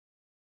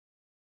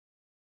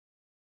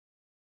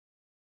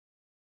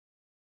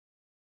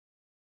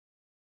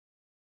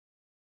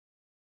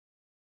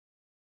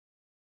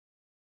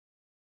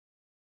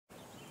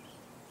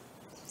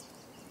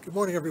Good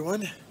morning,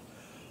 everyone.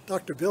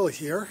 Dr. Bill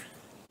here.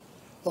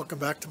 Welcome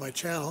back to my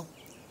channel.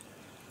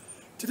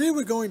 Today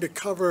we're going to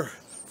cover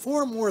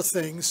 4 more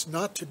things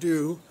not to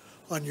do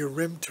on your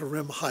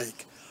rim-to-rim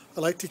hike. I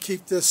like to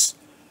keep this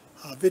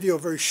video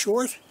very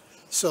short,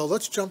 so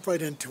let's jump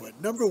right into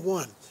it. Number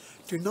 1,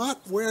 do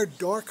not wear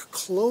dark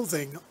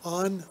clothing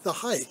on the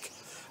hike.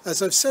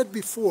 As I've said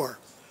before,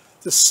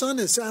 the sun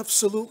is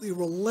absolutely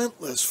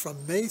relentless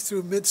from May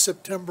through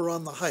mid-September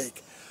on the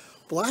hike.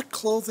 Black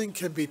clothing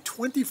can be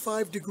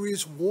 25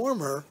 degrees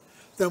warmer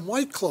than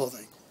white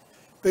clothing.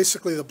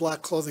 Basically, the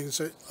black clothing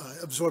is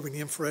absorbing the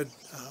infrared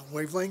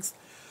wavelength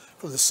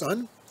from the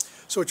sun.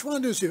 So what you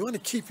want to do is you want to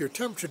keep your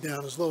temperature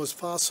down as low as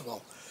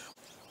possible.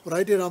 What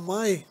I did on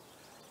my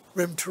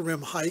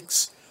rim-to-rim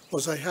hikes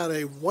was I had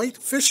a white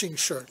fishing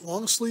shirt,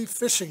 long sleeve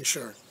fishing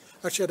shirt.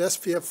 Actually had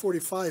SPF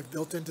 45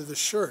 built into the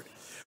shirt.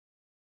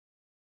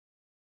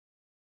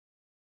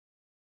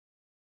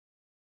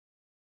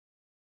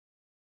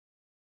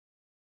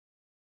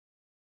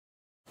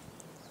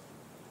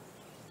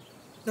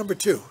 Number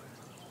 2,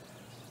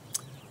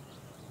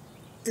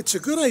 it's a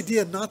good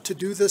idea not to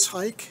do this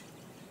hike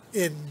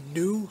in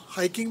new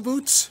hiking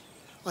boots.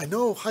 I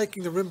know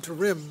hiking the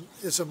rim-to-rim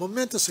is a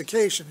momentous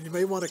occasion. You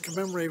may want to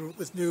commemorate it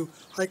with new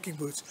hiking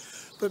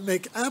boots, but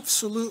make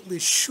absolutely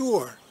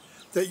sure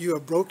that you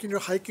have broken your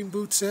hiking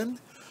boots in.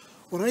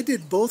 When I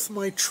did both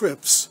my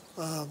trips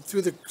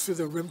through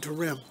the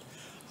rim-to-rim,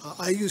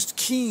 I used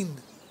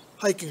Keen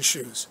hiking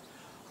shoes,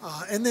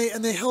 and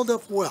they held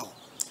up well.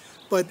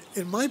 But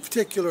in my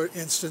particular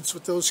instance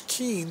with those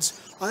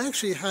Keens, I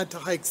actually had to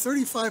hike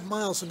 35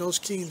 miles in those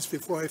Keens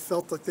before I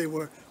felt like they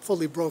were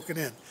fully broken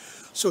in.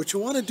 So what you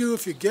want to do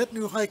if you get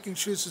new hiking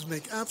shoes is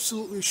make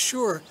absolutely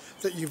sure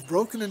that you've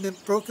broken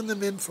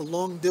them in for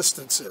long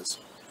distances.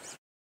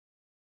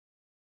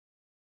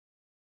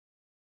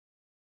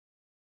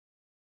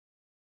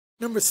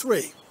 Number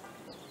 3,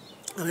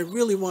 and I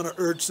really want to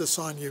urge this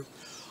on you.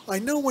 I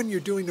know when you're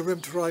doing the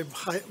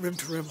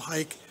rim-to-rim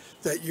hike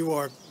that you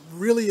are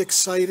really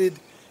excited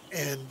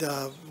and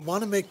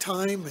want to make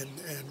time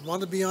and want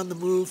to be on the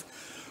move,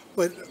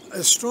 but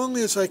as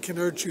strongly as I can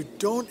urge you,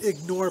 don't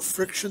ignore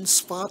friction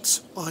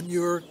spots on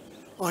your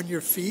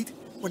feet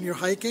when you're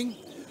hiking.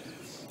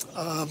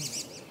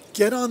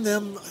 Get on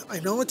them. I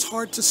know it's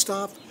hard to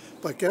stop,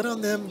 but get on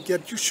them,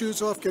 get your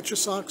shoes off, get your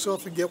socks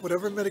off, and get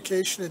whatever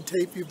medication and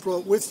tape you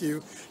brought with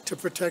you to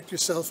protect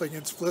yourself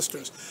against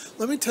blisters.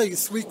 Let me tell you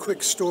 3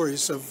 quick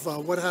stories of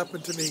what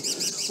happened to me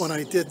when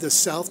I did the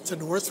south to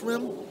north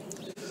rim.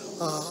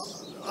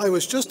 I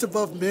was just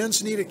above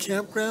Manzanita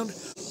Campground.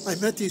 I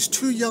met these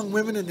 2 young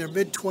women in their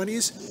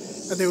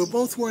mid-20s, and they were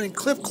both wearing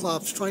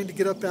clip-clops trying to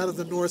get up out of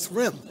the north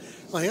rim.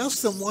 I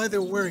asked them why they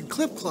were wearing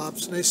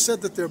clip-clops, and they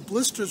said that their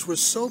blisters were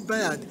so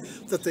bad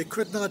that they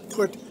could not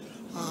put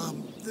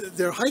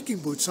their hiking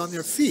boots on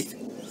their feet.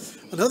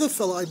 Another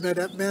fellow I met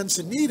at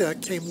Manzanita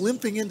came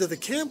limping into the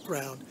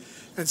campground,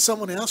 and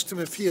someone asked him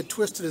if he had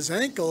twisted his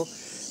ankle,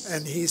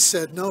 and he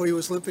said no, he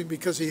was limping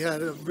because he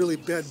had a really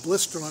bad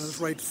blister on his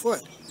right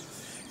foot.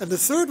 And the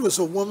third was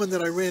a woman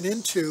that I ran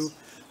into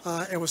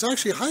and was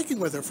actually hiking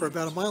with her for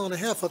about 1.5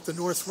 miles up the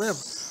north rim.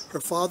 Her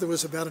father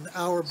was about an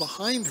hour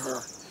behind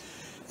her.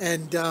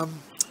 And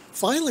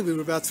finally we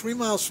were about 3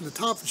 miles from the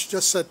top, and she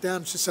just sat down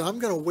and she said, I'm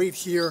going to wait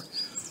here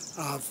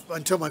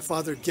until my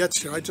father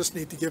gets here. I just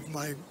need to give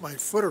my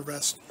foot a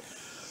rest.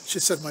 She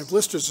said, my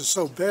blisters are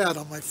so bad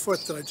on my foot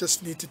that I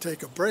just need to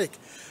take a break.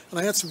 And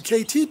I had some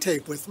KT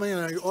tape with me,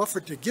 and I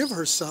offered to give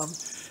her some,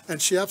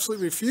 and she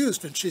absolutely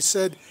refused. And she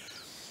said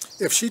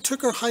if she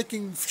took her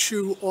hiking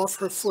shoe off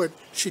her foot,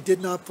 she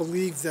did not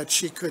believe that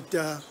she could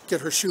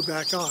get her shoe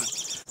back on.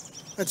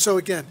 And so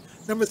again,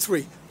 number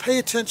 3, pay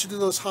attention to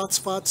those hot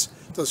spots,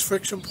 those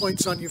friction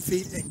points on your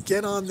feet, and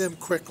get on them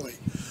quickly.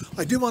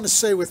 I do want to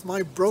say with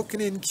my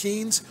broken-in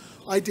Keens,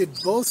 I did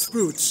both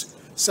routes,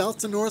 south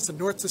to north and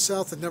north to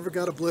south, and never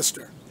got a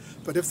blister.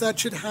 But if that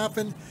should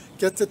happen,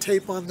 get the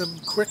tape on them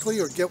quickly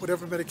or get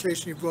whatever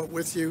medication you brought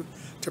with you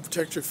to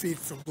protect your feet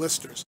from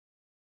blisters.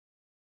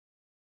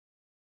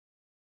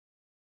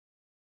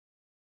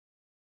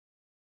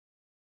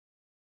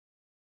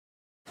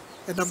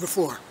 And number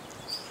 4,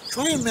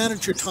 try and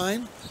manage your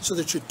time so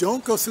that you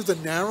don't go through the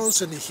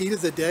narrows in the heat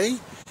of the day.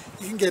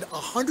 You can get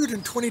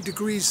 120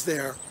 degrees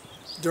there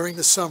during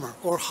the summer,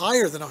 or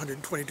higher than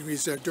 120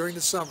 degrees there during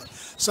the summer.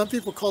 Some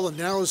people call the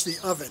narrows the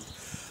oven.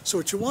 So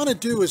what you want to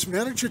do is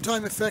manage your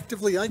time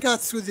effectively. I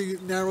got through the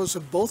narrows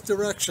in both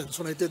directions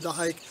when I did the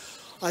hike.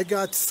 I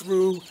got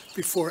through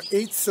before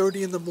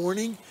 8:30 in the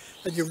morning,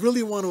 and you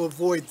really want to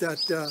avoid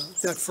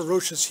that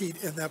ferocious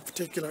heat in that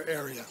particular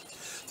area.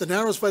 The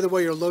narrows, by the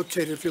way, are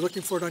located, if you're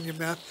looking for it on your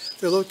map,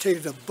 they're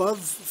located above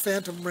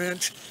Phantom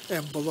Ranch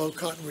and below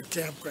Cottonwood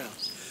Campground.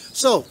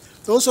 So,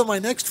 those are my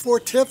next 4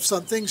 tips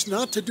on things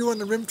not to do on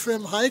the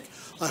rim-to-rim hike.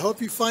 I hope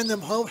you find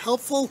them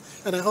helpful,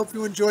 and I hope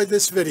you enjoyed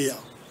this video.